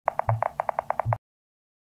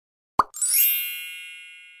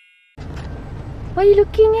What are you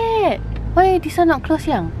looking at? Why this one not closed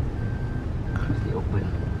yang? Stay open.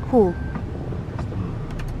 Who? Customer.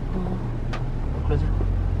 Oh. Close lah.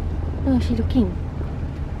 No, she looking.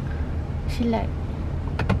 She like.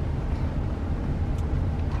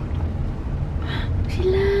 She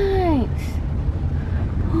likes.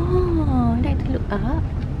 Oh, like to look up.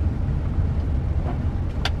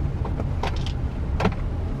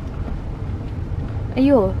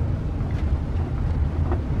 Ayo.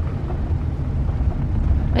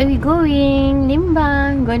 Where we going?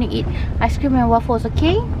 Limbang. Gonna eat ice cream and waffles,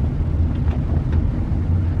 okay?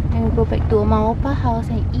 Then we go back to Oma Opa house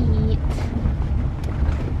and eat.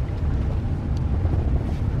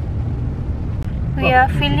 We are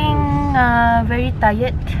feeling very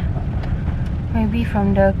tired. Maybe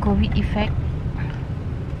from the COVID effect.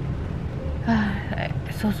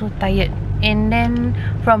 So tired. And then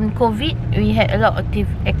from COVID, we had a lot of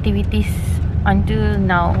activities until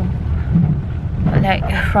now. Like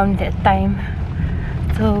from that time.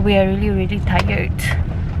 So we are really tired.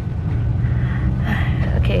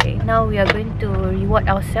 Okay, now we are going to reward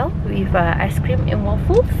ourselves with ice cream and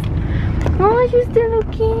waffles. Oh, she's still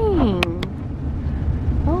looking.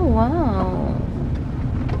 Oh wow.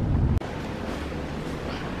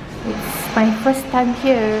 It's my first time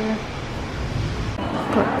here.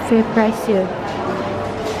 Got fair price here.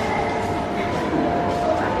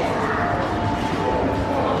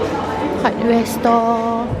 Hardware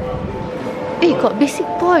store. Eh, got Basic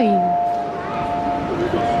Point.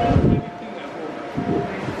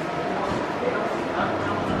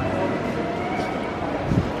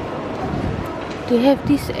 They have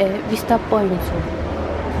this at Vista Point also.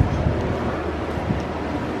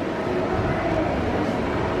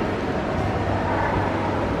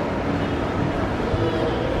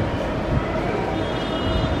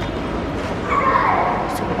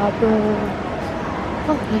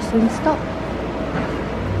 Oh, let's stop.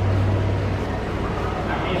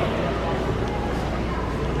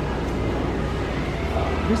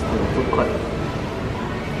 This is the food court.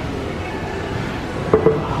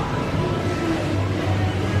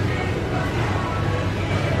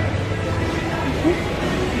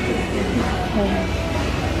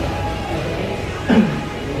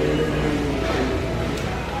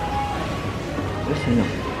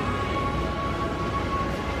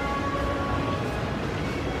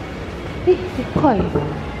 Where's the Koi.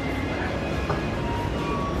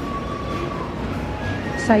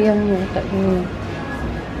 Sayangnya tak guna.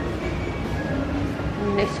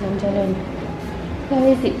 Next one jalan.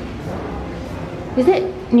 Where is it? Is it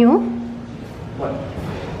new? What?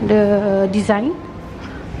 The design?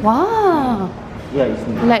 Wow. Yeah, it's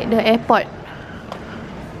new. Like the airport.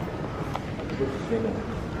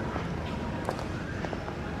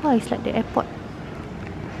 Oh, it's like the airport.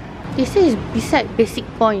 This is beside Basic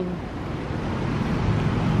Point.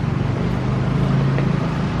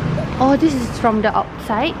 Oh, this is from the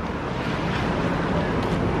outside.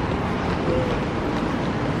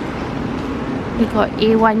 We got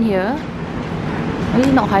A1 here. It's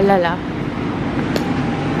not halal lah.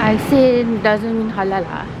 I say doesn't mean halal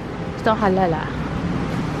lah. It's not halal lah.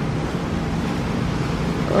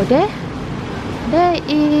 Oh, there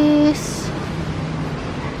is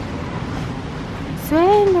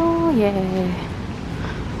Sveno, yeah.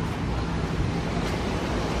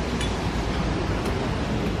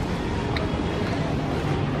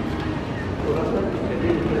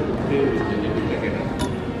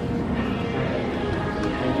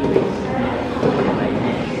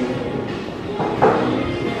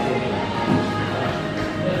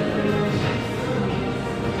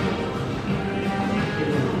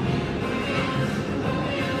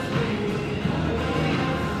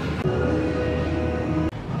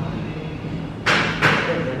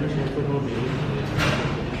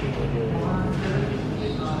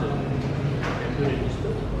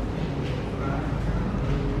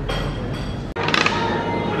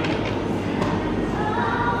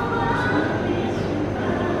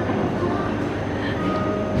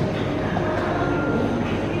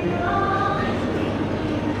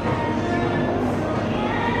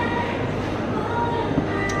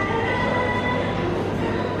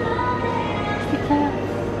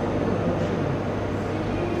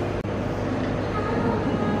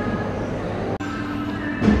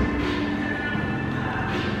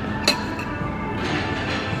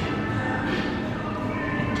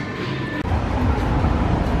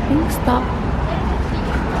 Stop.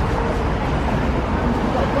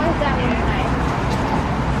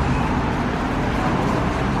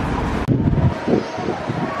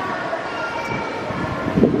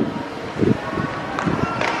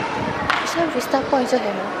 Vista Point also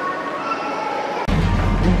have.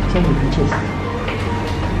 Change the pictures.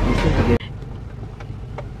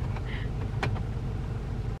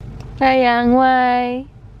 Sayang, why?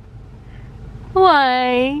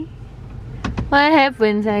 Why? What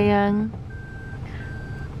happened, sayang?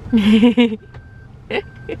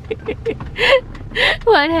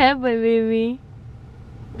 What happened, baby?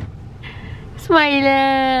 Smile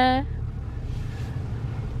lah.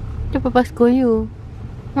 The Papa scold you.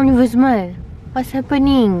 Why never smile? What's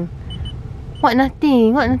happening? What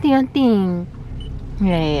nothing? What nothing?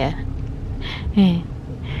 Yeah. Hey.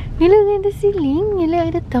 You look at the ceiling. You look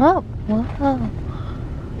at the top. Wow.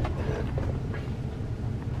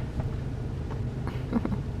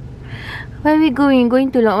 Where are we going? Going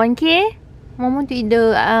to Lot 1K? Mama to eat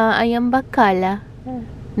the ayam bakar lah.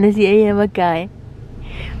 Nasi ayam bakar.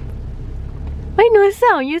 Why no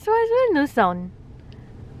sound? You smile no sound.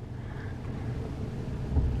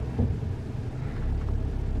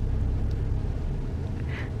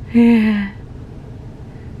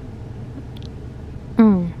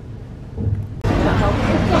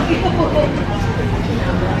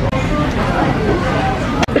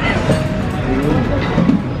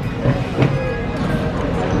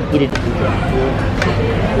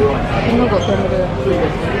 Tengok kat kamera.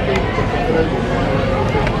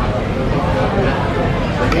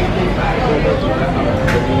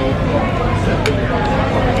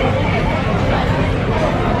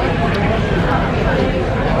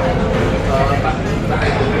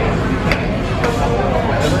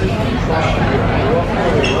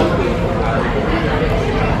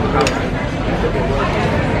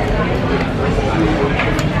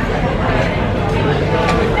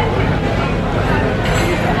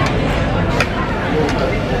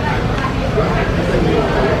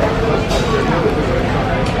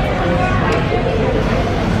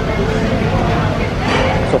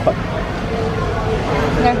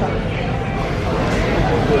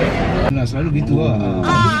 Nah, selalu gitu lah.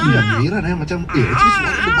 Heran macam actually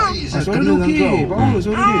suara dia baik. Saya Suara kena dia dengan okey. kau. Power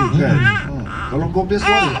suara dia. Kan? Kalau kau punya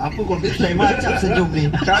suara, apa kau punya lain macam senyum ni?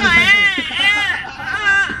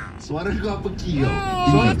 Suara kau apa key kau?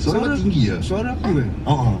 Suara tinggi ya? Suara aku kan?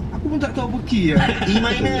 Aku pun tak tahu apa key lah. E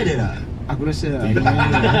minor ada tak? Aku rasa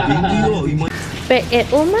Tinggi kau, E minor. Back at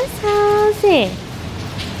Oma's house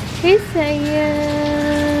Hey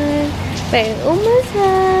sayang. Back at Oma's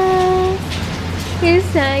house. Hey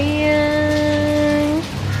sayang.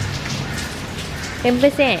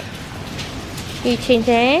 Pampers You change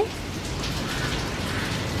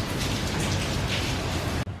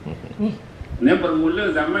Ini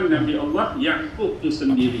bermula zaman Nabi Allah Yaqub itu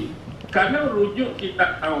sendiri. Kalau rujuk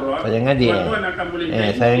kitab Taurat, tuan-tuan akan boleh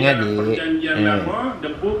tengok dalam perjanjian lama,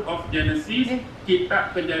 The Book of Genesis,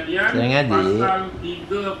 kitab Kejadian, pasal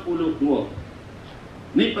 32.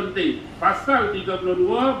 Ni penting. Pasal 32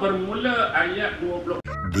 bermula ayat 20.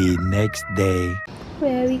 The next day.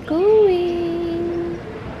 Where are we going?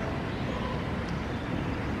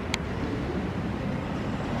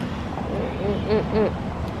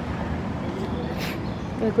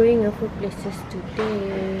 We're going a few places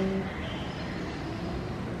today.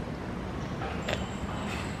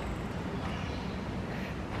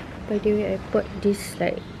 By the way, I bought this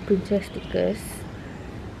like princess stickers.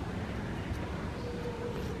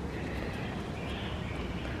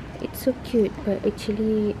 It's so cute, but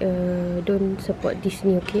actually don't support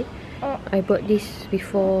Disney, okay? I bought this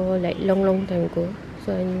before like long time ago,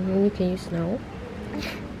 so I only can use now.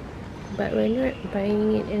 But we're not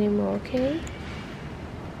buying it anymore, okay?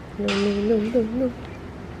 No.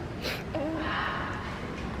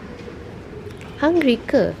 Hungry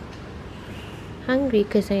ke? Hungry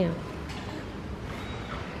ke sayang?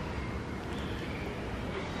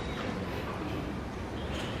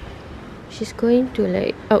 She's going to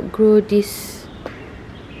like outgrow this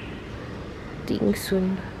thing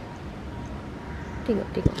soon.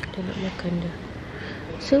 Tengok kita nak makan dah.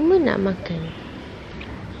 Semua nak makan.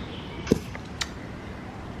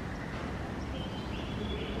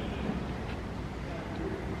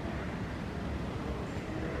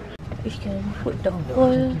 If she can put the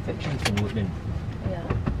whole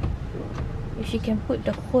if she can put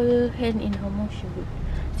the whole hand in her mouth, she would.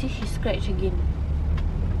 See, she scratch again.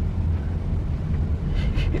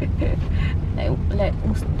 like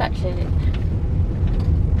moustache like that.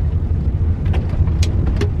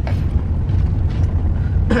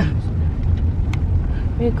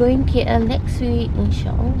 We're going KL next week,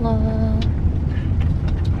 inshallah.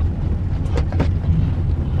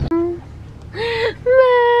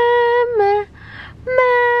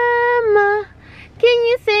 Mama, can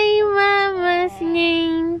you say Mama's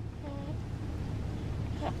name?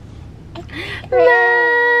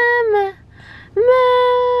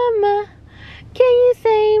 Mama, can you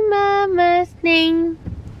say Mama's name?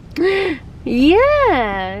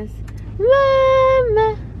 Yes.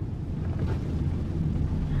 Mama.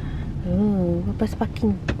 Oh, Papa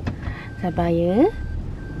parking. Sabar ya.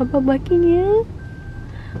 Papa parking ya.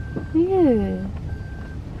 Ya.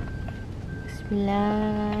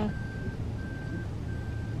 Bismillah.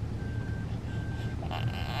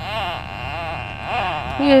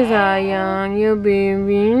 Ya sayang, ya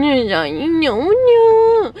baby, ya sayang, nyonya.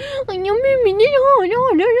 Anh baby ni ho ho ho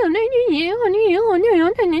ho ni ho ni ho ni ho ni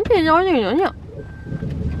ni ho ni ho ni.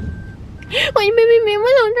 Anh baby baby mà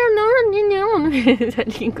nó ni ni ho ni sa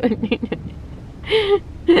lingkod ni.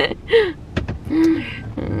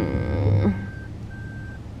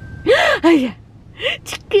 Ayah.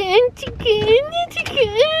 Chicken.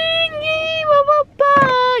 Papa.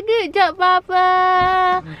 Good job,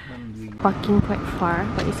 Papa. Parking quite far,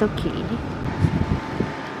 but it's okay.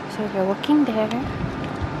 So we're walking there.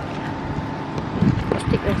 Let's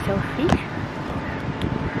take a selfie.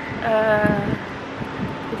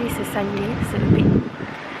 Today is a Sunday, so a bit.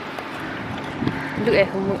 Look at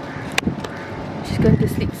her mood. She's going to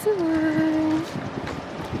sleep soon.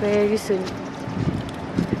 Very soon.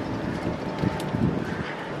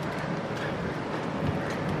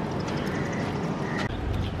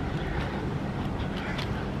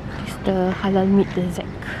 The halal meat, the Zek.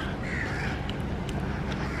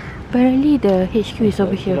 Apparently the HQ is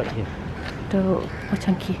over here. The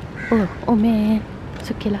Chunky. Oh man. It's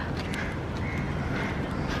okay lah.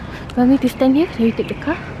 Want me to stand here? Shall we take the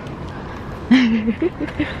car?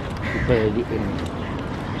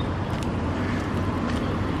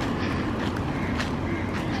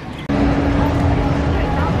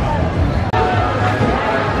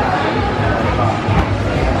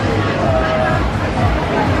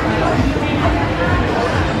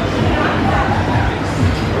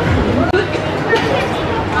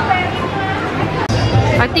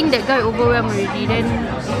 I think that guy overwhelmed already, then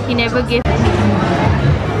he never gave.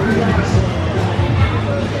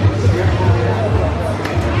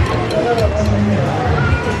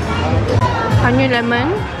 Onion lemon,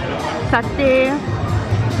 satay,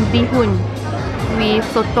 bihun with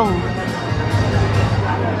sotong.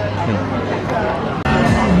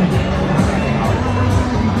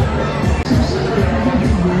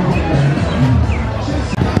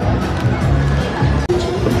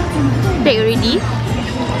 Take already.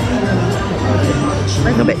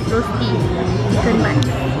 Not bad. Rosti chicken mat.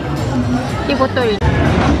 Dia botol.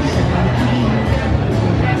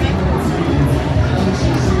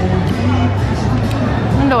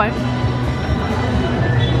 Enggak kan?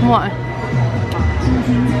 Muak kan?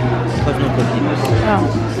 Because no protein. Yeah.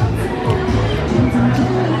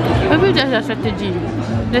 Maybe that's a strategy.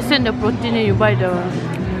 Let's send the protein and you buy the...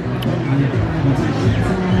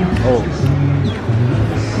 Oh.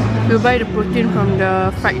 You buy the protein from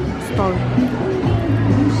the fried stall.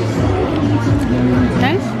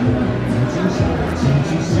 Nice?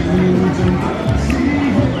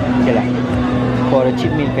 Okay lah. For a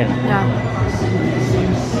cheap meal kan? Yeah.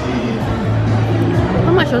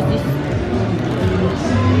 How much was this?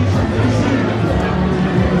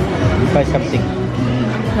 5 something.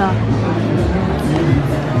 Yeah.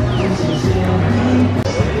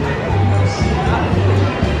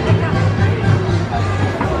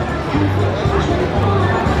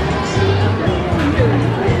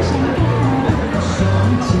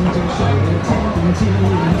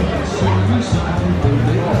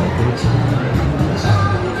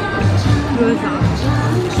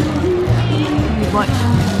 We bought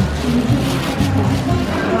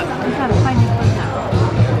pineapple now.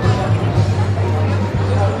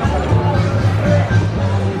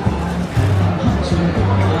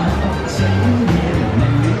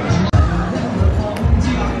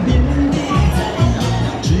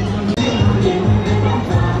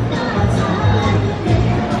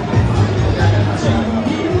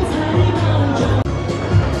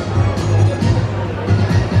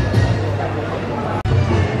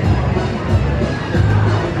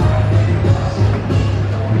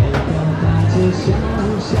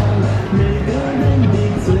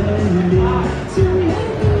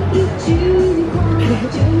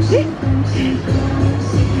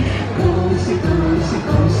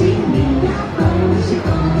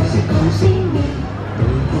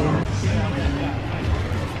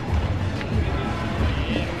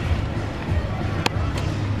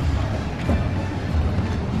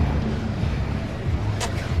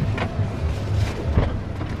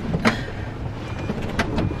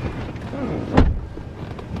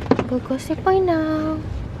 Go Causeway Point now.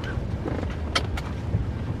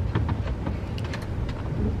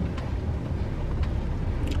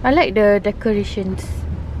 I like the decorations.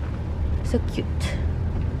 So cute.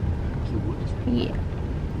 Yeah.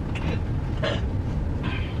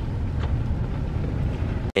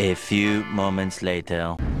 A few moments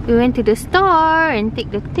later. We went to the store and take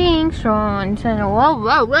the things from. Wow,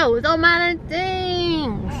 wow, wow! So many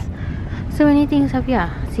things. So many things, Safia.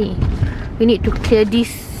 See, we need to clear this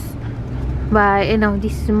by end of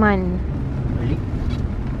this month. Really?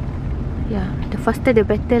 Yeah, the faster the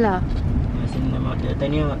better lah.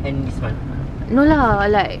 Tanya end this month. No lah,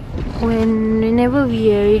 like whenever we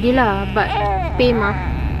are ready lah. But pay mah.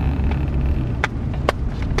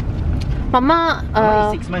 Mama,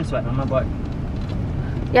 Mama is 6 months what Mama bought.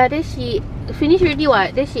 yeah, then she finish already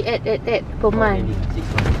what? Then she add per month. Already,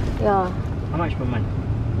 6 months. Yeah, How much per month?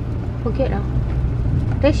 forget lah.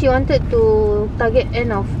 Then she wanted to target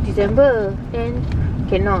end of December. Then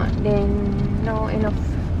cannot. Then now end of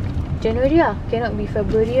January lah. Cannot be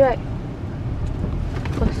February right?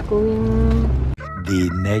 Because going. The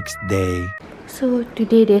next day. So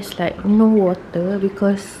today there's like no water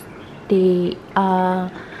because they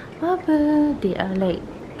are like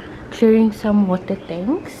clearing some water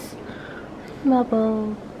tanks. My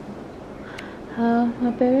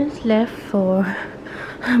parents left for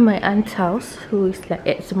my aunt's house, who is like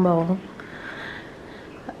at Sembawang,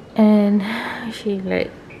 and she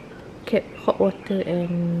like kept hot water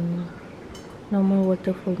and normal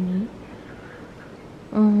water for me.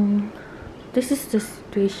 This is the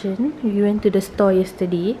situation. We went to the store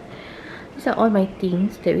yesterday. These are all my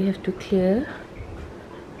things that we have to clear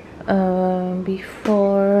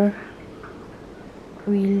before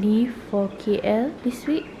we leave for KL this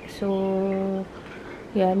week. So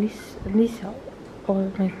yeah, these are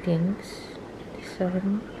all my things. This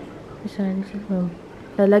one,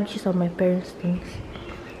 the luggage of my parents' things,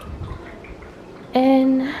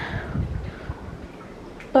 and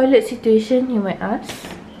toilet situation, you might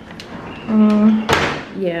ask.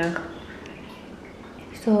 Yeah,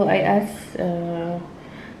 so I asked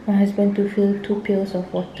my husband to fill 2 pails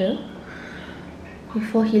of water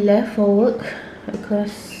before he left for work,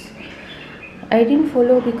 because I didn't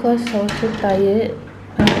follow because I was so tired.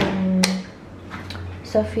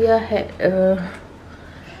 Safia had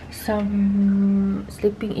some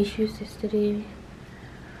sleeping issues yesterday.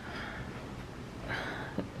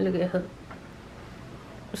 Look at her.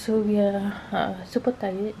 So we are super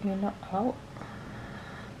tired. We're not out.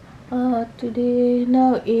 Today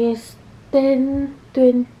now is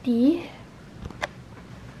 10:20.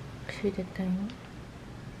 Show the time.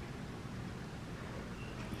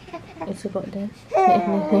 It's about that.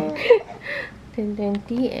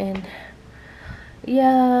 10:20, and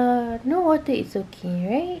yeah, no water is okay,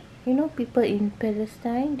 right? You know, people in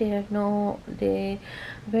Palestine, they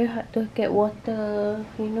very hard to get water.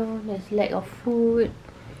 You know, there's lack of food,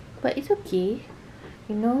 but it's okay.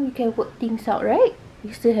 You know, you can work things out, right?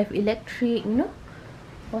 You still have electric. You know,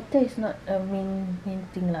 water is not a main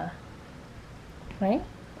thing lah, right?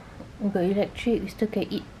 You got electric, you still can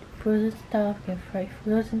eat frozen stuff, can fry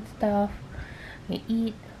frozen stuff, can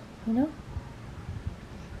eat. You know.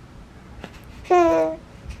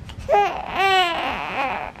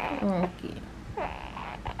 Okay.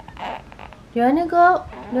 Do you wanna go out?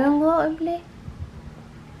 Do you wanna go out and play?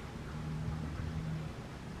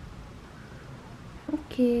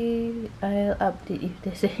 Okay, I'll update if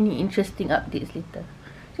there's any interesting updates later.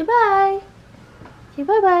 Say bye. Say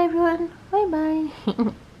bye bye everyone. Bye bye.